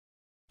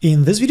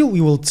In this video,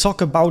 we will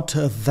talk about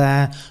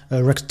the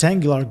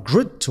rectangular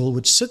grid tool,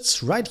 which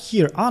sits right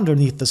here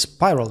underneath the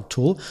spiral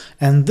tool.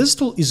 And this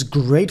tool is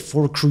great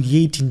for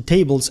creating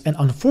tables and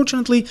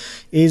unfortunately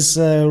is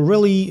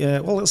really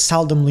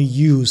seldomly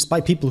used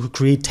by people who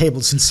create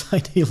tables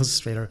inside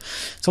Illustrator.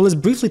 So let's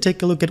briefly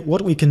take a look at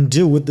what we can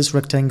do with this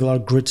rectangular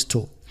grid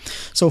tool.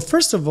 So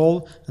first of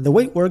all, the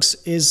way it works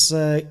is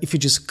if you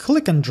just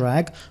click and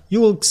drag,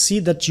 you will see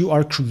that you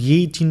are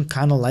creating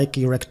kind of like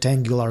a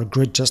rectangular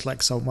grid, just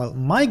like so. Well,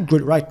 my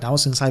grid right now,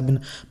 since I've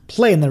been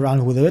playing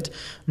around with it,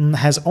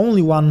 has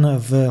only one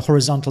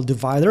horizontal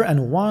divider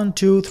and 1,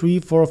 2, 3,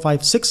 4,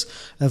 5, 6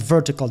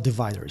 vertical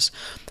dividers.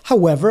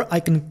 However,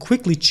 I can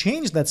quickly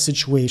change that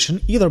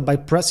situation either by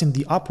pressing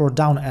the up or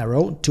down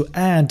arrow to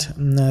add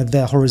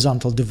the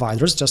horizontal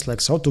dividers, just like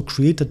so, to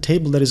create a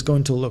table that is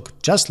going to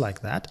look just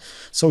like that.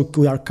 So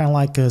we are kind of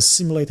like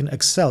simulating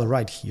Excel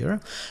right here.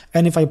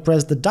 And if I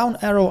press the down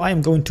arrow, I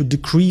am going to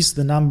decrease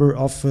the number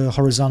of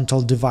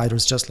horizontal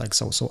dividers, just like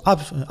so. So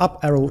up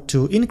arrow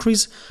to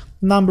increase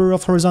number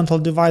of horizontal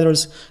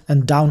dividers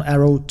and down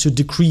arrow to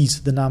decrease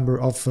the number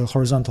of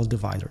horizontal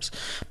dividers.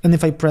 And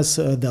if I press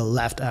the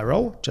left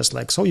arrow, just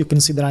like so, you can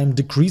see that I'm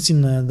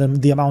decreasing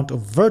the amount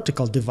of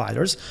vertical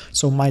dividers.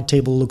 So my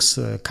table looks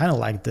kind of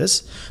like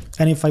this.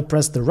 And if I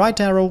press the right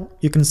arrow,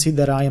 you can see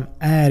that I am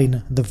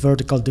adding the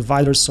vertical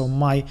dividers. So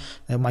my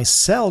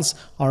cells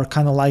are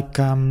kind of like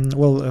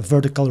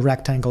vertical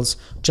rectangles,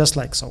 just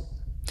like so.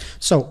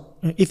 So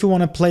if you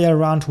want to play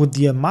around with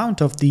the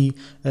amount of the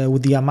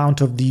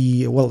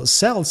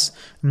cells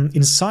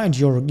inside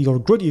your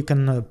grid, you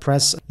can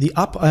press the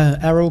up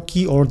arrow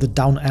key or the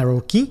down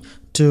arrow key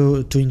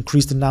to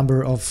increase the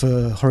number of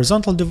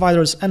horizontal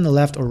dividers, and the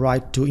left or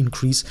right to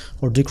increase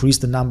or decrease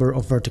the number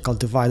of vertical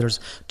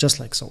dividers, just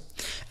like so.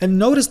 And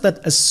notice that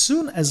as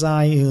soon as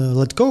I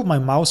let go of my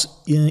mouse,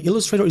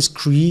 Illustrator is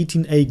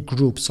creating a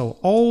group. So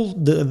all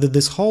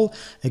this whole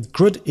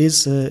grid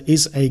is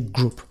a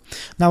group.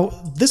 Now,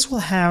 this will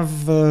have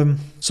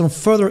some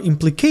further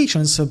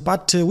implications,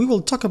 but we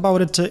will talk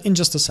about it in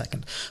just a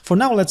second. For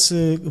now, let's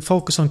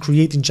focus on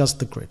creating just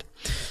the grid.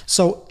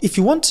 So if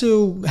you want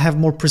to have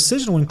more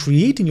precision when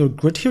creating your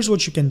grid, here's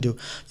what you can do.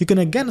 You can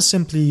again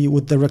simply,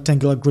 with the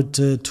rectangular grid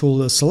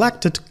tool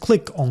selected,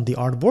 click on the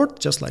artboard,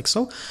 just like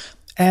so.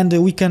 And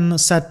we can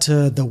set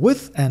the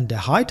width and the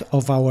height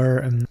of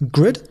our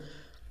grid.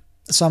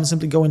 So I'm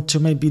simply going to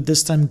maybe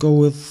this time go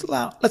with,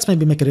 let's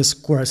maybe make it a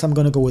square. So I'm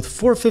going to go with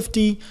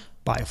 450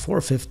 by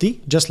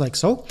 450, just like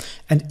so.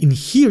 And in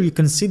here, you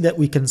can see that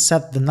we can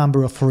set the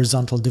number of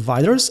horizontal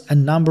dividers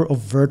and number of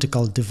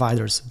vertical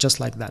dividers, just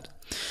like that.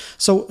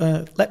 So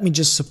let me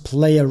just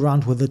play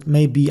around with it.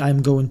 Maybe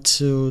I'm going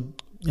to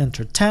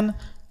enter 10.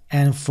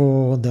 And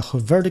for the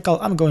vertical,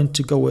 I'm going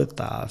to go with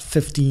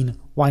 15.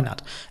 Why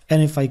not?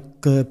 And if I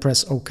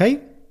press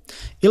OK,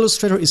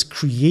 Illustrator is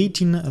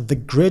creating the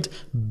grid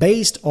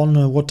based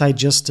on what I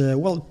just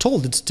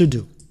told it to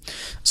do.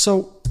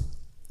 So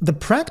the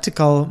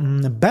practical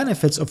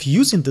benefits of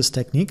using this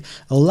technique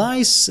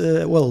lie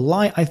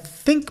I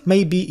think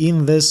maybe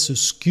in this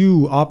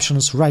skew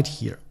options right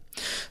here.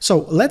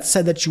 So let's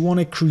say that you want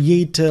to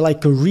create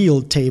like a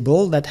real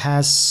table that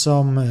has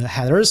some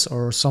headers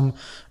or some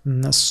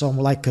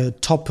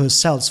top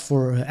cells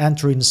for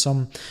entering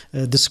some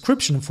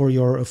description for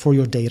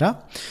your data.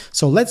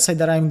 So let's say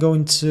that I'm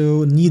going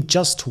to need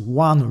just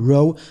one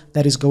row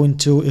that is going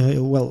to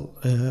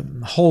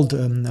hold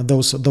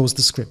those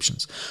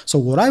descriptions. So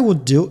what I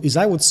would do is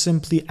I would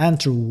simply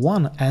enter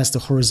 1 as the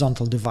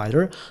horizontal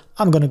divider.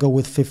 I'm going to go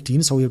with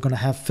 15, so we're going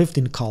to have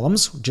 15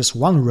 columns, just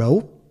one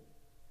row.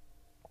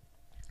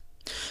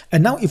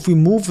 And now if we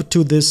move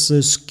to this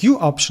skew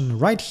option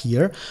right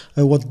here,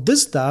 what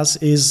this does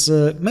is,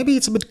 maybe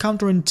it's a bit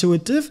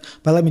counterintuitive,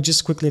 but let me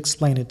just quickly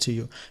explain it to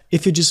you.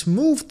 If you just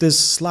move this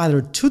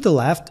slider to the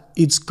left,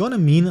 it's going to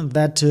mean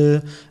that,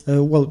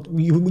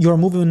 you're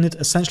moving it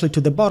essentially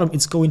to the bottom.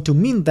 It's going to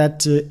mean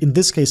that, in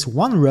this case,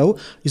 one row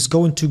is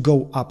going to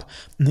go up.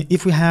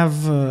 If we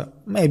have,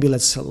 maybe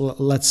let's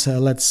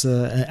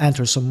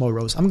enter some more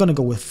rows. I'm going to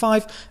go with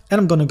 5, and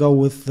I'm going to go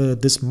with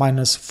this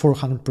minus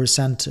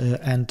 400%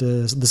 and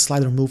the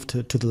slider moved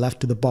to the left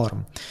to the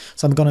bottom.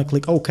 So I'm going to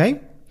click OK.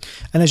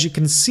 And as you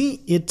can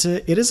see, it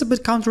is a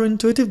bit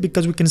counterintuitive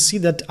because we can see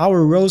that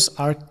our rows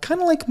are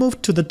kind of like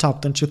moved to the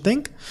top, don't you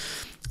think?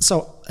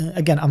 So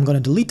again, I'm going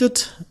to delete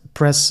it,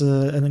 press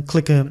and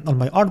click on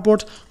my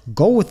artboard,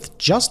 go with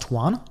just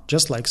one,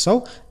 just like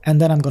so,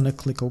 and then I'm going to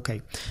click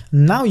OK.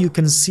 Now you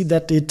can see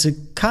that it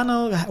kind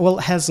of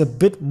has a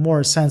bit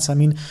more sense. I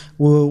mean,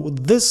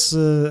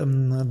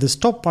 this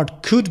top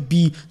part could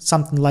be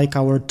something like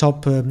our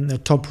top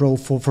row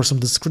for some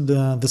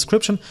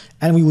description,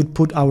 and we would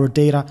put our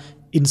data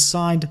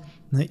inside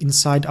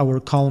our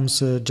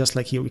columns, just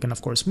like here. We can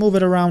of course move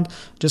it around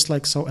just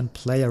like so and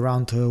play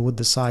around with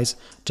the size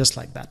just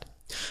like that.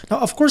 Now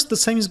of course the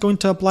same is going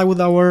to apply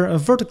with our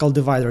vertical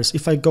dividers.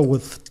 If I go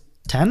with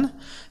 10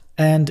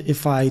 and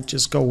if I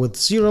just go with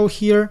 0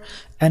 here,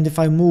 and if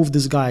I move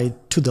this guy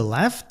to the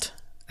left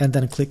and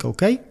then click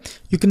OK,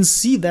 you can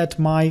see that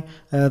my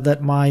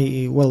that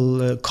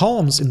my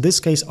columns in this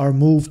case are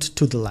moved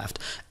to the left.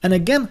 And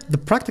again, the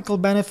practical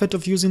benefit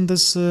of using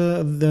this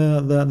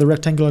the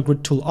rectangular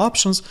grid tool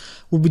options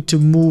would be to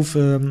move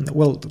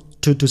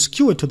to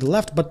skew it to the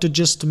left, but to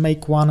just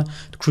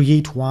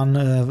create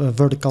one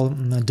vertical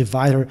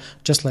divider,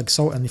 just like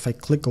so. And if I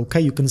click OK,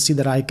 you can see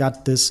that I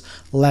got this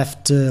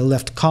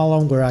left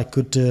column where I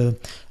could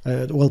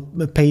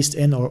paste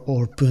in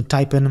or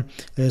type in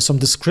some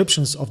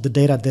descriptions of the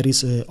data that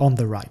is on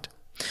the right.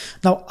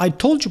 Now, I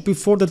told you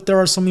before that there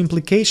are some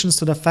implications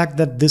to the fact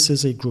that this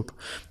is a group.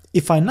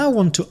 If I now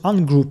want to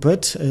ungroup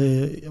it,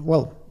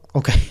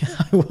 okay,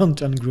 I want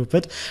to ungroup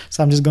it,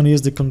 so I'm just going to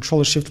use the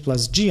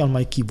Ctrl+Shift+G on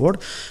my keyboard.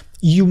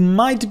 You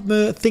might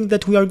think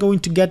that we are going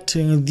to get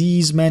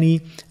these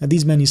many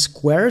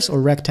squares or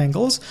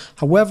rectangles.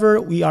 However,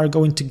 we are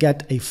going to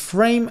get a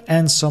frame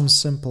and some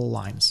simple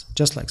lines,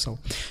 just like so.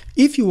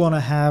 If you want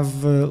to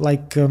have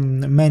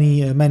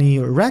many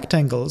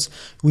rectangles,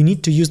 we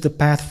need to use the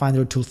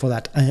Pathfinder tool for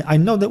that. I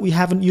know that we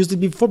haven't used it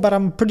before, but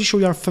I'm pretty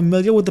sure you are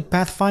familiar with the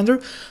Pathfinder.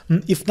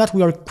 If not,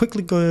 we are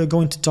quickly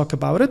going to talk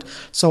about it.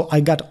 So I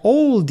got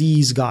all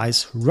these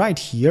guys right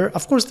here.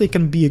 Of course, they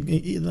can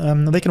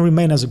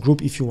remain as a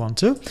group if you want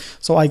to.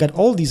 So I got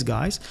all these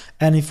guys,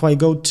 and if I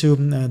go to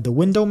the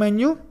window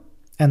menu,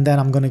 and then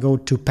I'm going to go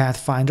to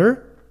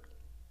Pathfinder,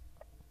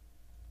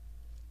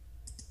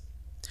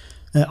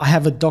 I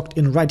have it docked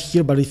in right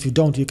here, but if you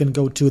don't, you can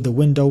go to the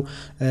window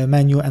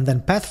menu and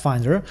then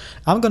Pathfinder.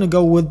 I'm going to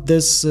go with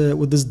this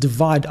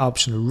divide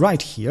option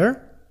right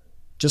here,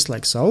 just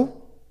like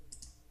so.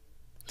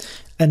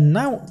 And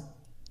now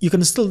you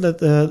can still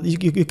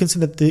you can see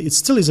that it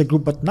still is a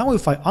group, but now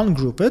if I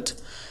ungroup it,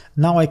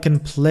 now I can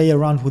play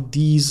around with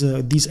these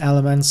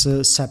elements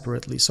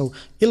separately. So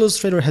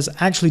Illustrator has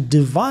actually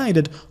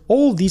divided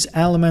all these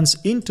elements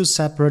into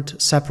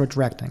separate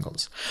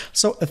rectangles.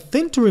 So a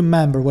thing to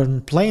remember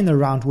when playing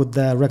around with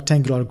the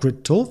rectangular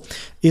grid tool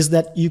is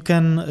that you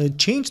can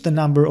change the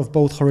number of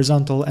both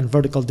horizontal and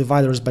vertical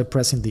dividers by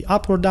pressing the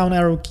up or down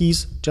arrow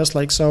keys, just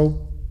like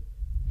so.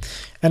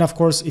 And of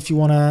course, if you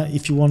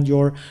want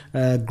your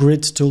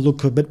grid to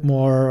look a bit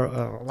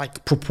more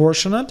like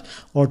proportionate,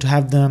 or to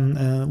have them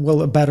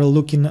better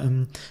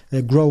looking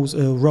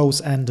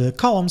rows and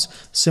columns,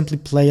 simply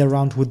play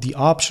around with the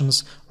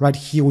options right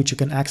here, which you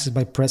can access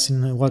by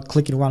pressing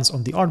clicking once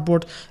on the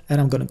artboard.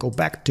 And I'm going to go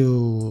back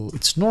to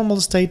its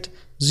normal state,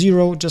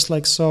 0, just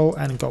like so,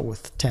 and go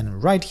with 10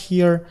 right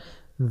here,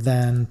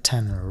 then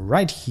 10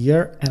 right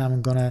here, and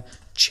I'm gonna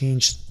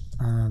change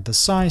the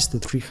size to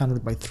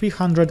 300 by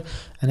 300,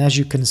 and as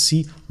you can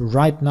see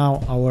right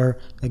now our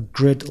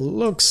grid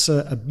looks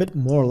a bit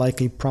more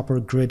like a proper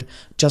grid,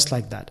 just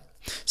like that.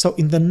 So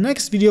in the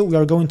next video we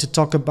are going to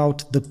talk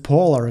about the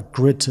polar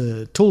grid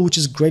tool, which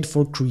is great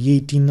for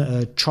creating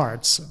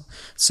charts.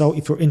 So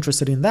if you're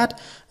interested in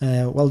that,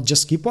 well,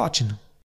 just keep watching.